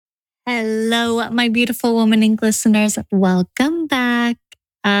Hello, my beautiful Woman Inc. listeners. Welcome back.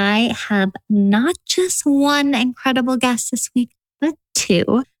 I have not just one incredible guest this week, but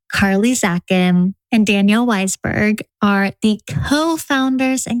two. Carly Zakin and Danielle Weisberg are the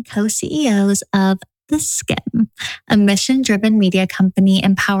co-founders and co-CEOs of theSkimm, a mission-driven media company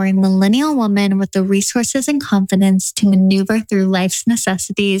empowering millennial women with the resources and confidence to maneuver through life's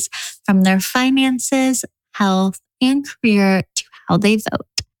necessities, from their finances, health, and career to how they vote.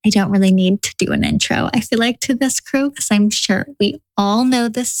 I don't really need to do an intro, I feel like, to this crew, because I'm sure we all know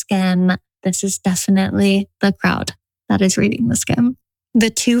theSkimm. This is definitely the crowd that is reading theSkimm. The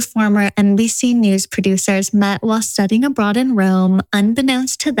two former NBC News producers met while studying abroad in Rome.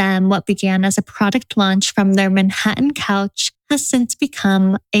 Unbeknownst to them, what began as a product launch from their Manhattan couch has since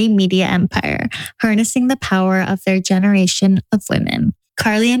become a media empire, harnessing the power of their generation of women.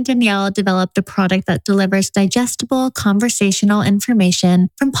 Carly and Danielle developed a product that delivers digestible, conversational information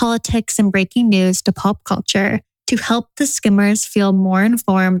from politics and breaking news to pop culture to help the skimmers feel more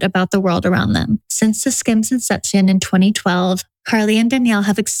informed about the world around them. Since theSkimm's inception in 2012, Carly and Danielle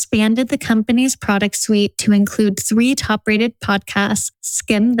have expanded the company's product suite to include 3 top-rated podcasts: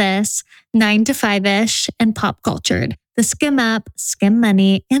 Skimm This, 9 to 5-ish, and Pop Cultured, the Skimm app, Skimm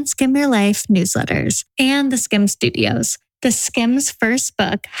Money, and Skimm Your Life newsletters, and the Skimm Studios. theSkimm's first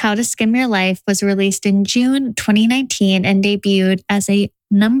book, How to Skimm Your Life, was released in June 2019 and debuted as a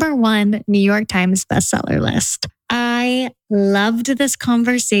 #1 New York Times bestseller list. I loved this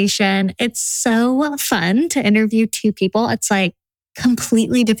conversation. It's so fun to interview two people. It's like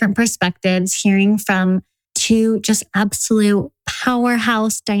completely different perspectives, hearing from two just absolute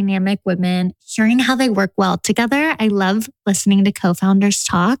powerhouse dynamic women, hearing how they work well together. I love listening to co-founders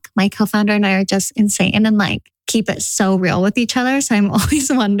talk. My co-founder and I are just insane and keep it so real with each other. So I'm always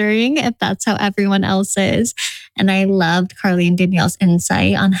wondering if that's how everyone else is. And I loved Carly and Danielle's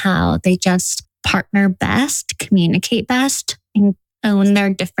insight on how they just partner best, communicate best, and own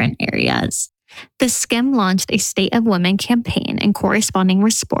their different areas. theSkimm launched a State of Women campaign and corresponding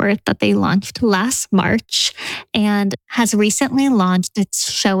report that they launched last March, and has recently launched its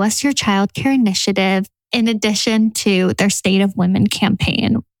Show Us Your Childcare initiative, in addition to their State of Women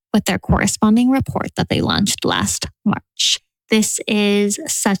campaign, with their corresponding report that they launched last March. This is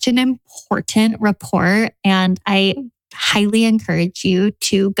such an important report, and I highly encourage you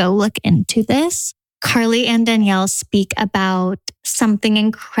to go look into this. Carly and Danielle speak about something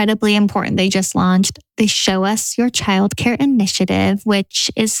incredibly important they just launched, the Show Us Your Childcare initiative,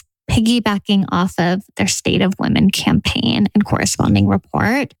 which is piggybacking off of their State of Women campaign and corresponding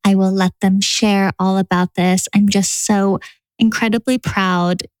report. I will let them share all about this. I'm just so incredibly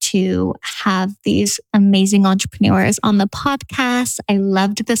proud to have these amazing entrepreneurs on the podcast. I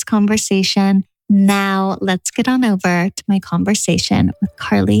loved this conversation. Now let's get on over to my conversation with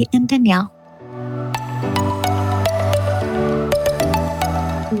Carly and Danielle.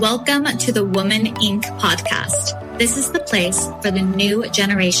 Welcome to the Woman Inc. podcast. This is the place for the new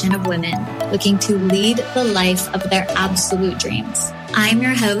generation of women looking to lead the life of their absolute dreams. I'm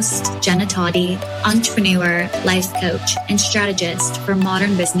your host, Jenna Toddy, entrepreneur, life coach, and strategist for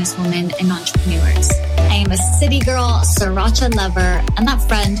modern businesswomen and entrepreneurs. I am a city girl, sriracha lover, and that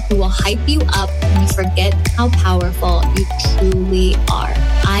friend who will hype you up when you forget how powerful you truly are.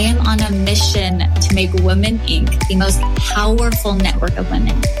 I am on a mission to make Women Inc. the most powerful network of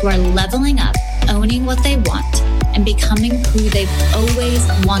women who are leveling up, owning what they want, and becoming who they've always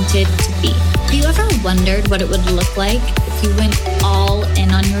wanted to be. Have you ever wondered what it would look like if you went all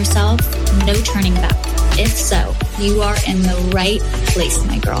in on yourself? No turning back. If so, you are in the right place,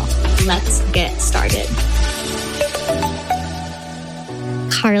 my girl. Let's get started.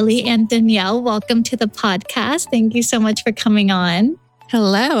 Carly and Danielle, welcome to the podcast. Thank you so much for coming on.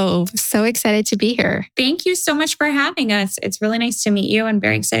 Hello. So excited to be here. Thank you so much for having us. It's really nice to meet you and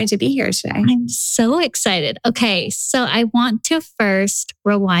very excited to be here today. I'm so excited. Okay, so I want to first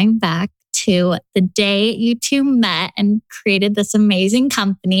rewind back to the day you two met and created this amazing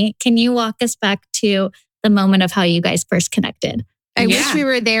company. Can you walk us back to the moment of how you guys first connected? I wish we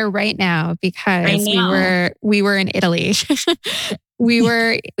were there right now because we were in Italy. We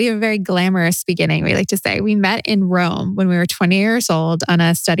have a very glamorous beginning, we like to say. We met in Rome when we were 20 years old on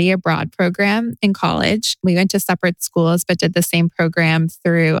a study abroad program in college. We went to separate schools, but did the same program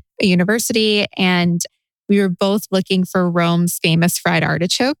through a university. And we were both looking for Rome's famous fried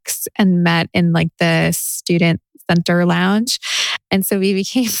artichokes and met in the student center lounge. And so we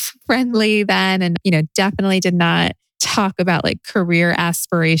became friendly then and, definitely did not talk about like career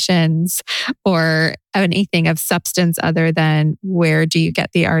aspirations or anything of substance other than where do you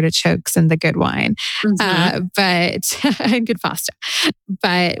get the artichokes and the good wine, and good pasta.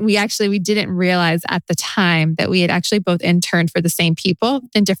 But we didn't realize at the time that we had actually both interned for the same people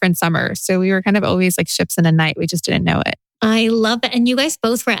in different summers. So we were kind of always like ships in a night. We just didn't know it. I love it. And you guys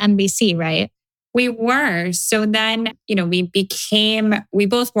both were at NBC, right? We were. So then, we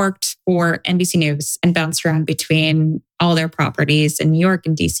both worked for NBC News and bounced around between all their properties in New York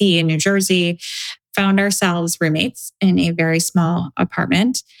and DC and New Jersey, found ourselves roommates in a very small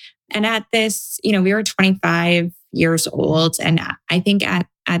apartment. And at this, we were 25 years old. And I think at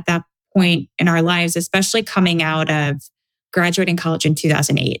that point in our lives, especially coming out of graduating college in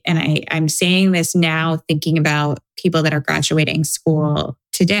 2008, and I'm saying this now thinking about people that are graduating school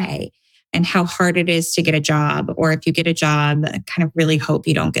today, and how hard it is to get a job, or if you get a job, kind of really hope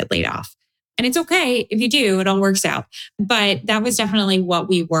you don't get laid off. And it's okay if you do, it all works out. But that was definitely what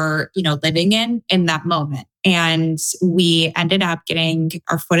we were, living in that moment. And we ended up getting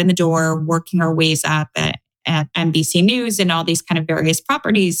our foot in the door, working our ways up at NBC News and all these kind of various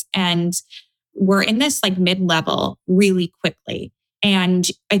properties. And we're in this like mid-level really quickly. And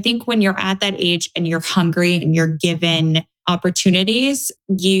I think when you're at that age and you're hungry and you're given opportunities,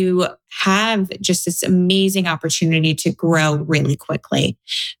 you have just this amazing opportunity to grow really quickly.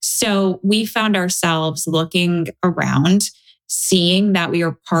 So we found ourselves looking around, seeing that we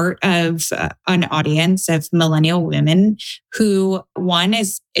were part of an audience of millennial women who, one,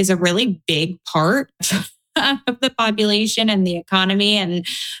 is a really big part of the population and the economy and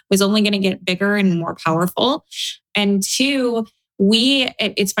was only going to get bigger and more powerful. And two,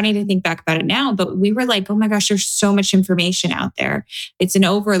 it's funny to think back about it now, but we were like, oh my gosh, there's so much information out there. It's an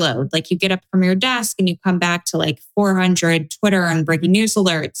overload. Like you get up from your desk and you come back to like 400 Twitter and breaking news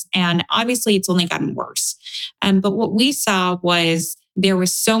alerts. And obviously it's only gotten worse. But what we saw was there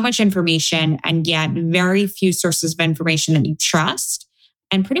was so much information and yet very few sources of information that you trust,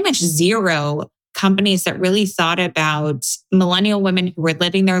 and pretty much zero companies that really thought about millennial women who were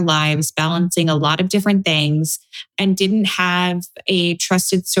living their lives, balancing a lot of different things, and didn't have a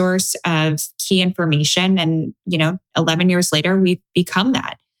trusted source of key information. And, 11 years later, we've become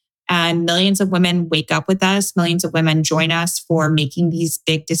that. And millions of women wake up with us. Millions of women join us for making these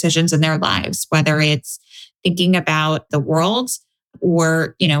big decisions in their lives, whether it's thinking about the world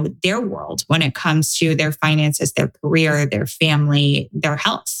or, their world when it comes to their finances, their career, their family, their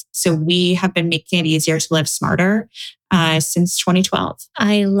health. So we have been making it easier to live smarter since 2012.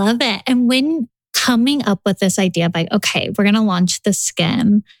 I love it. And when coming up with this idea of like, okay, we're going to launch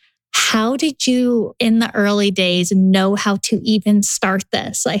theSkimm, how did you in the early days know how to even start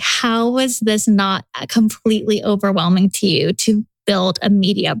this? Like, how was this not completely overwhelming to you to build a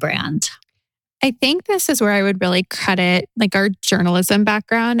media brand? I think this is where I would really credit like our journalism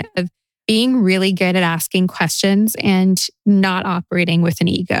background of being really good at asking questions and not operating with an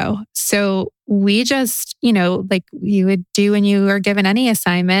ego. So we just, like you would do when you are given any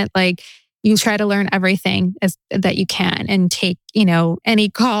assignment, like you try to learn everything that you can and take, any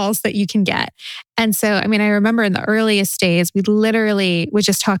calls that you can get. And so, I remember in the earliest days, we literally would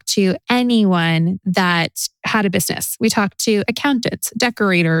just talk to anyone that had a business. We talked to accountants,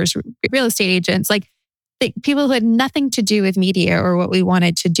 decorators, real estate agents, like people who had nothing to do with media or what we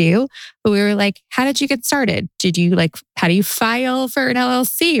wanted to do. But we were like, how did you get started? How do you file for an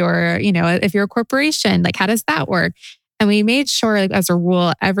LLC? Or, if you're a corporation, like, how does that work? And we made sure, like, as a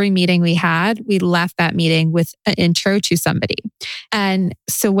rule, every meeting we had, we left that meeting with an intro to somebody. And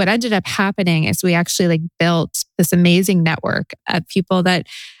so what ended up happening is we actually built this amazing network of people that,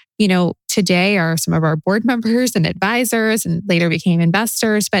 today are some of our board members and advisors and later became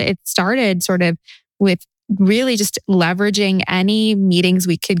investors. But it started sort of with really just leveraging any meetings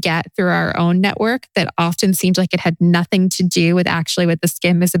we could get through our own network that often seemed like it had nothing to do with actually what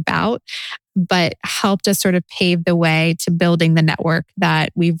theSkimm is about, but helped us sort of pave the way to building the network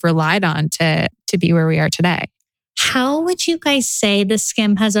that we've relied on to be where we are today. How would you guys say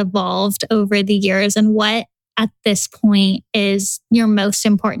theSkimm has evolved over the years, and what at this point is your most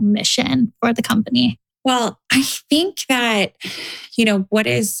important mission for the company? Well, I think that, what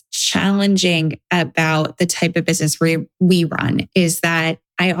is challenging about the type of business we run is that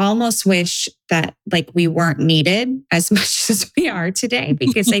I almost wish that we weren't needed as much as we are today,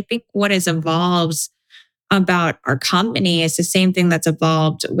 because I think what has evolved about our company is the same thing that's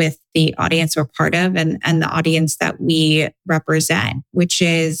evolved with the audience we're part of and the audience that we represent, which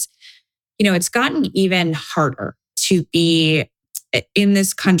is, it's gotten even harder to be in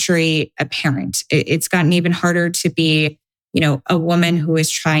this country a parent. It's gotten even harder to be a woman who is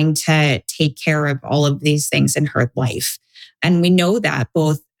trying to take care of all of these things in her life. And we know that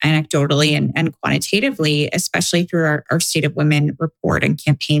both anecdotally and quantitatively, especially through our State of Women report and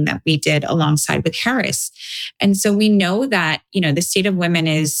campaign that we did alongside with Harris. And so we know that, the state of women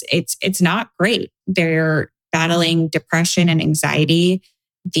it's not great. They're battling depression and anxiety.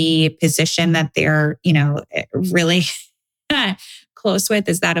 The position that they're, really close with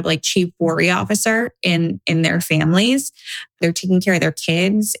is that of like chief worry officer in their families. They're taking care of their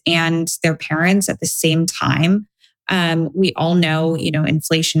kids and their parents at the same time. We all know,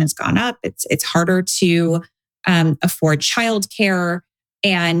 inflation has gone up. It's harder to afford childcare,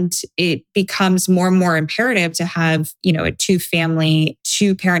 and it becomes more and more imperative to have, a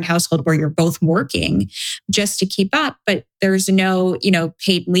two-parent household where you're both working just to keep up. But there's no,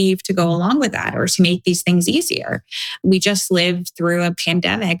 paid leave to go along with that or to make these things easier. We just lived through a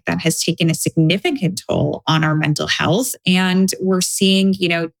pandemic that has taken a significant toll on our mental health. And we're seeing,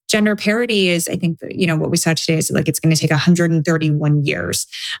 gender parity is, I think, what we saw today is like it's going to take 131 years.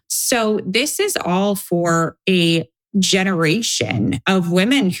 So this is all for a generation of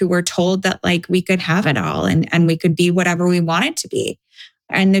women who were told that like we could have it all and we could be whatever we wanted to be.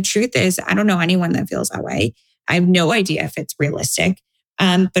 And the truth is, I don't know anyone that feels that way. I have no idea if it's realistic.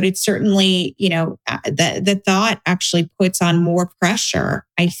 But it's certainly, the thought actually puts on more pressure,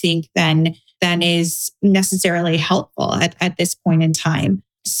 I think, than is necessarily helpful at this point in time.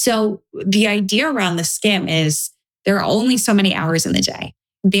 So the idea around theSkimm is there are only so many hours in the day.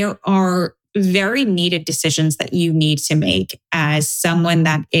 There are very needed decisions that you need to make as someone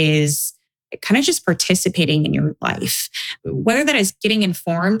that is kind of just participating in your life, whether that is getting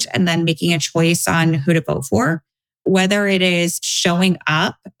informed and then making a choice on who to vote for, whether it is showing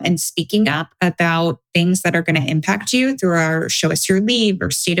up and speaking up about things that are going to impact you through our Show Us Your Leave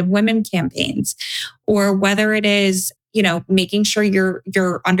or State of Women campaigns, or whether it is, making sure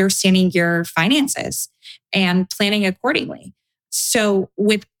you're understanding your finances and planning accordingly. So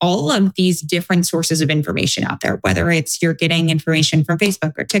with all of these different sources of information out there, whether it's you're getting information from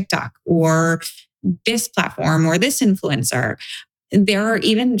Facebook or TikTok or this platform or this influencer, there are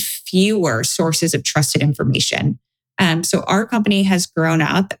even fewer sources of trusted information. So our company has grown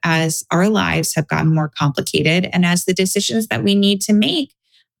up as our lives have gotten more complicated and as the decisions that we need to make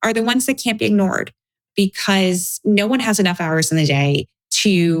are the ones that can't be ignored because no one has enough hours in the day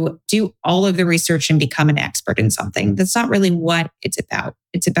to do all of the research and become an expert in something. That's not really what it's about.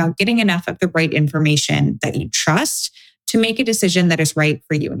 It's about getting enough of the right information that you trust to make a decision that is right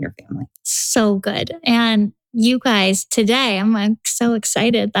for you and your family. So good. And you guys today, I'm so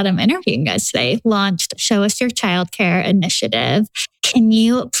excited that I'm interviewing you guys today, launched Show Us Your Childcare initiative. Can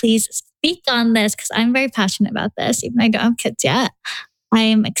you please speak on this? Because I'm very passionate about this, even though I don't have kids yet. I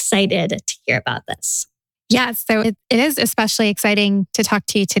am excited to hear about this. Yes, so it is especially exciting to talk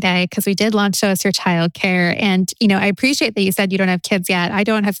to you today because we did launch Show Us Your Childcare. And, I appreciate that you said you don't have kids yet. I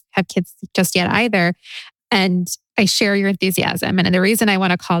don't have kids just yet either. And I share your enthusiasm. And the reason I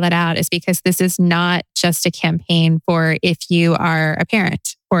want to call that out is because this is not just a campaign for if you are a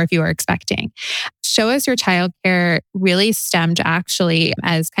parent or if you are expecting. Show Us Your Childcare really stemmed actually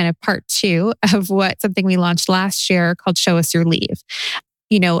as kind of part 2 of something we launched last year called Show Us Your Leave.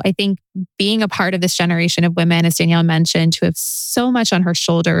 I think being a part of this generation of women, as Danielle mentioned, who have so much on her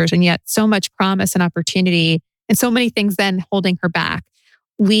shoulders and yet so much promise and opportunity and so many things then holding her back.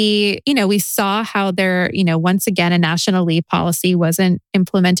 We saw how there, once again, a national leave policy wasn't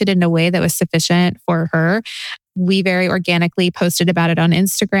implemented in a way that was sufficient for her. We very organically posted about it on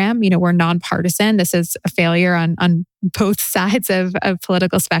Instagram. We're nonpartisan. This is a failure on both sides of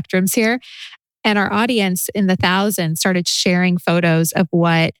political spectrums here. And our audience in the thousands started sharing photos of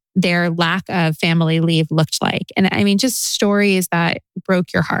what their lack of family leave looked like. And I mean, just stories that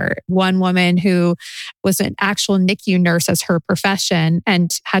broke your heart. One woman who was an actual NICU nurse as her profession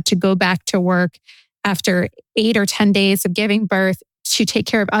and had to go back to work after 8 or 10 days of giving birth to take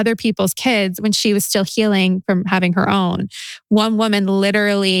care of other people's kids when she was still healing from having her own. One woman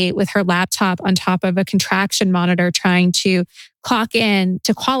literally with her laptop on top of a contraction monitor trying to clock in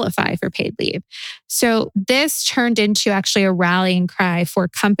to qualify for paid leave. So this turned into actually a rallying cry for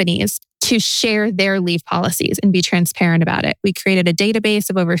companies to share their leave policies and be transparent about it. We created a database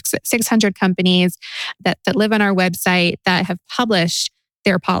of over 600 companies that live on our website that have published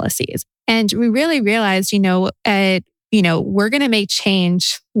their policies. And we really realized, we're going to make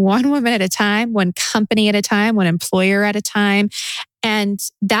change one woman at a time, one company at a time, one employer at a time. And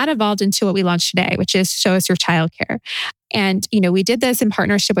that evolved into what we launched today, which is Show Us Your Childcare. And, we did this in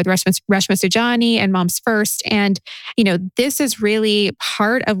partnership with Reshma Saujani and Moms First. And, this is really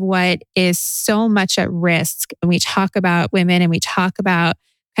part of what is so much at risk when we talk about women and we talk about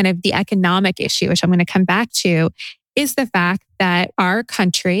kind of the economic issue, which I'm going to come back to, is the fact that our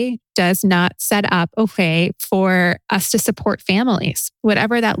country does not set up a way for us to support families,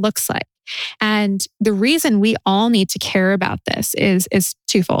 whatever that looks like. And the reason we all need to care about this is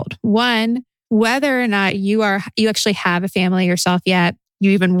twofold. One, whether or not you actually have a family yourself yet,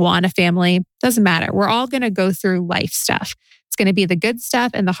 you even want a family, doesn't matter. We're all going to go through life stuff. It's going to be the good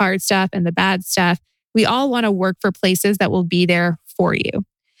stuff and the hard stuff and the bad stuff. We all want to work for places that will be there for you.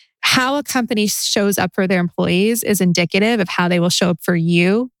 How a company shows up for their employees is indicative of how they will show up for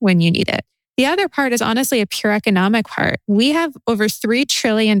you when you need it. The other part is honestly a pure economic part. We have over $3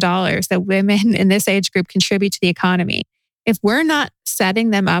 trillion that women in this age group contribute to the economy. If we're not setting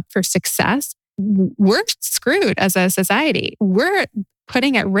them up for success, we're screwed as a society. We're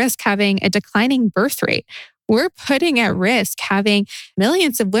putting at risk having a declining birth rate. We're putting at risk having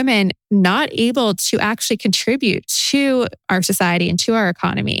millions of women not able to actually contribute to our society and to our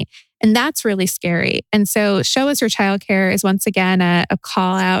economy. And that's really scary. And so Show Us Your Childcare is once again a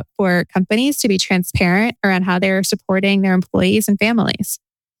call out for companies to be transparent around how they're supporting their employees and families.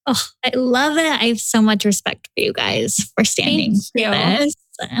 Oh, I love it. I have so much respect for you guys for standing for this.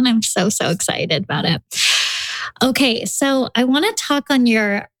 And I'm so excited about it. Okay, so I want to talk on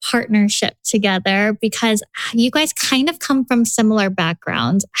your partnership together because you guys kind of come from similar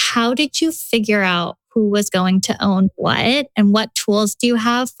backgrounds. How did you figure out who was going to own what? And what tools do you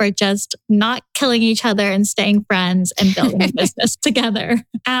have for just not killing each other and staying friends and building a business together?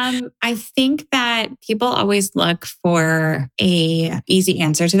 I think that people always look for a easy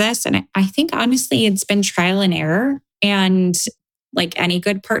answer to this. And I think honestly, it's been trial and error. And like any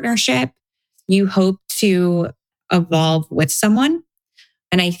good partnership, you hope to evolve with someone.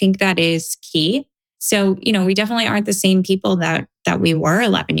 And I think that is key. So, we definitely aren't the same people that we were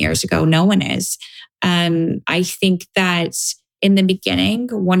 11 years ago. No one is. I think that in the beginning,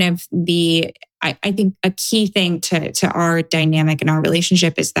 I think a key thing to our dynamic and our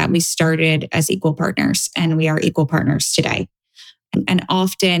relationship is that we started as equal partners and we are equal partners today. And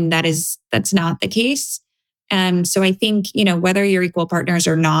often that's not the case. So I think, whether you're equal partners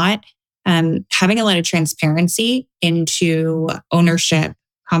or not, having a lot of transparency into ownership,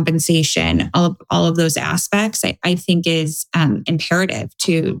 compensation, all of those aspects, I think is imperative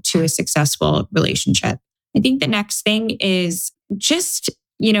to a successful relationship. I think the next thing is just,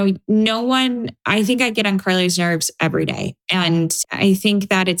 no one, I think I get on Carly's nerves every day. And I think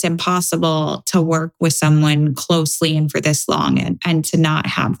that it's impossible to work with someone closely and for this long and to not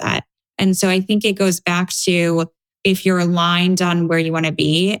have that. And so I think it goes back to if you're aligned on where you want to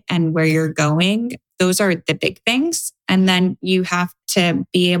be and where you're going, those are the big things. And then you have to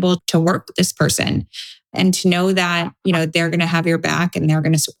be able to work with this person and to know that, they're going to have your back and they're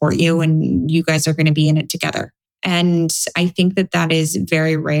going to support you and you guys are going to be in it together. And I think that is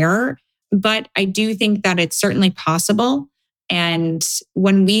very rare, but I do think that it's certainly possible. And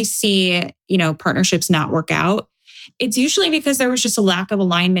when we see, partnerships not work out, it's usually because there was just a lack of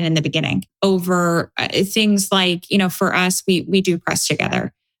alignment in the beginning over things like, for us, we do press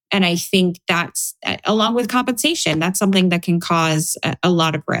together. And I think that's, along with compensation, that's something that can cause a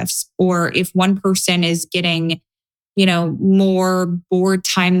lot of rifts. Or if one person is getting, more board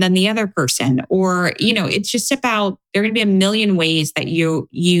time than the other person, or, it's just about, there are going to be a million ways that you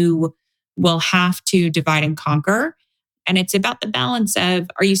will have to divide and conquer. And it's about the balance of,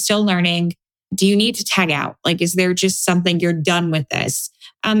 are you still learning? Do you need to tag out? Like, is there just something you're done with this?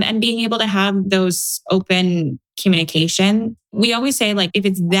 And being able to have those open communication. We always say, like, if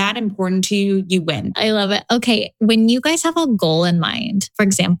it's that important to you, you win. I love it. Okay. When you guys have a goal in mind, for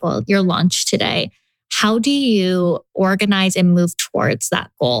example, your launch today, how do you organize and move towards that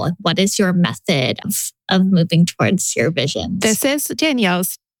goal? What is your method of moving towards your vision? This is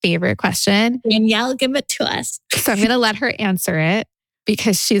Danielle's favorite question. Danielle, give it to us. So I'm going to let her answer it,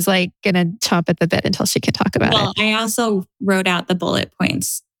 because she's like going to chomp at the bit until she can talk about it. Well, I also wrote out the bullet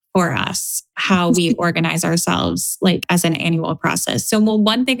points for us, how we organize ourselves like as an annual process. So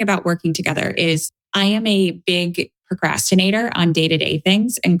one thing about working together is I am a big procrastinator on day-to-day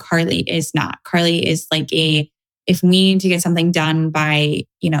things and Carly is not. Carly is like if we need to get something done by,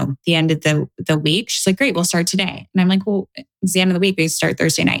 the end of the week, she's like, great, we'll start today. And I'm like, well, it's the end of the week, we start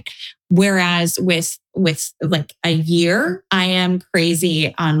Thursday night. Whereas with like a year, I am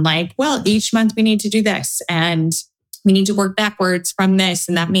crazy on like, well, each month we need to do this and we need to work backwards from this.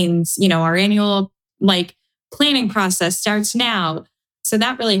 And that means, our annual like planning process starts now. So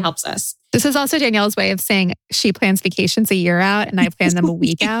that really helps us. This is also Danielle's way of saying she plans vacations a year out and I plan them a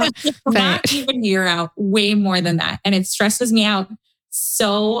week out. Not even a year out, way more than that. And it stresses me out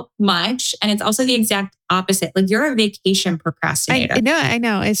so much. And it's also the exact opposite. Like you're a vacation procrastinator. I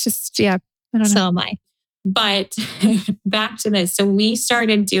know. It's just, I don't know. So am I. But back to this. So we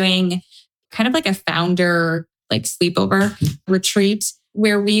started doing kind of like a founder like sleepover retreat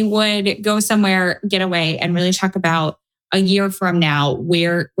where we would go somewhere, get away and really talk about a year from now,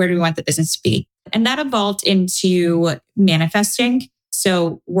 where do we want the business to be? And that evolved into manifesting.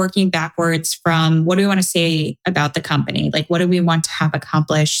 So working backwards from what do we want to say about the company? Like, what do we want to have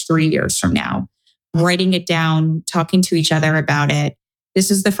accomplished 3 years from now? Writing it down, talking to each other about it.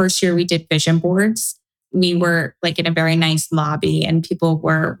 This is the first year we did vision boards. We were like in a very nice lobby and people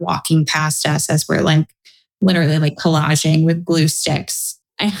were walking past us as we're like literally like collaging with glue sticks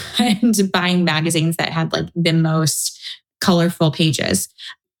and buying magazines that had like the most colorful pages.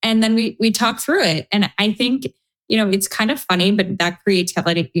 And then we talked through it. And I think, it's kind of funny, but that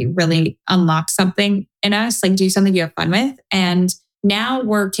creativity really unlocks something in us, like do something you have fun with. And now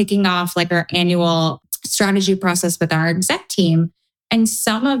we're kicking off like our annual strategy process with our exec team. And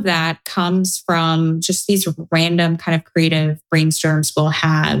some of that comes from just these random kind of creative brainstorms we'll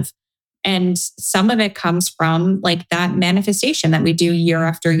have. And some of it comes from like that manifestation that we do year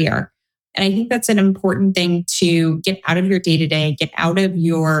after year. And I think that's an important thing to get out of your day-to-day, get out of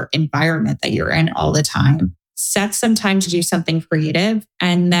your environment that you're in all the time. Set some time to do something creative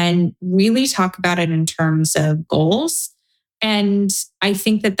and then really talk about it in terms of goals. And I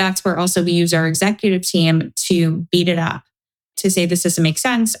think that that's where also we use our executive team to beat it up, to say this doesn't make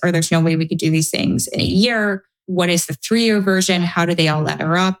sense, or there's no way we could do these things in a year. What is the 3-year version? How do they all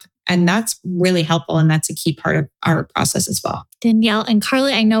ladder up? And that's really helpful. And that's a key part of our process as well. Danielle and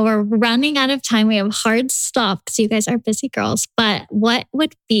Carly, I know we're running out of time. We have hard stop because you guys are busy girls. But what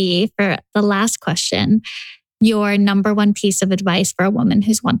would be, for the last question, your number one piece of advice for a woman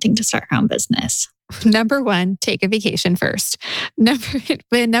who's wanting to start her own business? Number one, take a vacation first.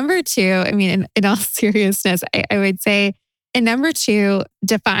 Number two, I mean, in all seriousness, I would say, and number two,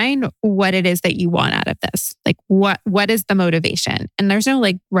 define what it is that you want out of this. Like what is the motivation? And there's no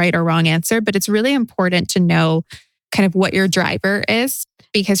like right or wrong answer, but it's really important to know kind of what your driver is,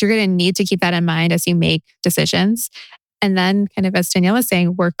 because you're going to need to keep that in mind as you make decisions. And then kind of as Danielle was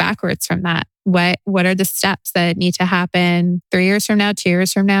saying, work backwards from that. What are the steps that need to happen 3 years from now, 2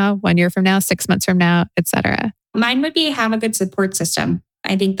 years from now, 1 year from now, 6 months from now, et cetera? Mine would be have a good support system.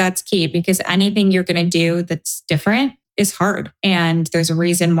 I think that's key because anything you're going to do that's different is hard. And there's a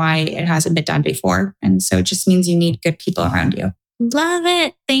reason why it hasn't been done before. And so it just means you need good people around you. Love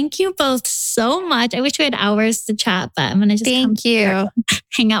it. Thank you both so much. I wish we had hours to chat, but I'm going to just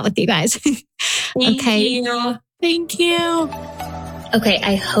hang out with you guys. Thank you. Thank you. Okay,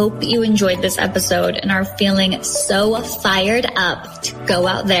 I hope you enjoyed this episode and are feeling so fired up to go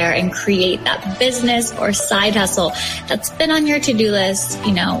out there and create that business or side hustle that's been on your to-do list,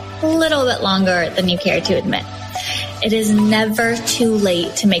 a little bit longer than you care to admit. It is never too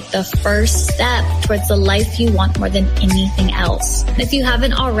late to make the first step towards the life you want more than anything else. And if you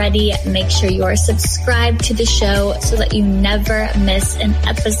haven't already, make sure you are subscribed to the show so that you never miss an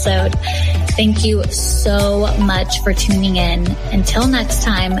episode. Thank you so much for tuning in. Until next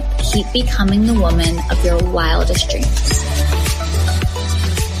time, keep becoming the woman of your wildest dreams.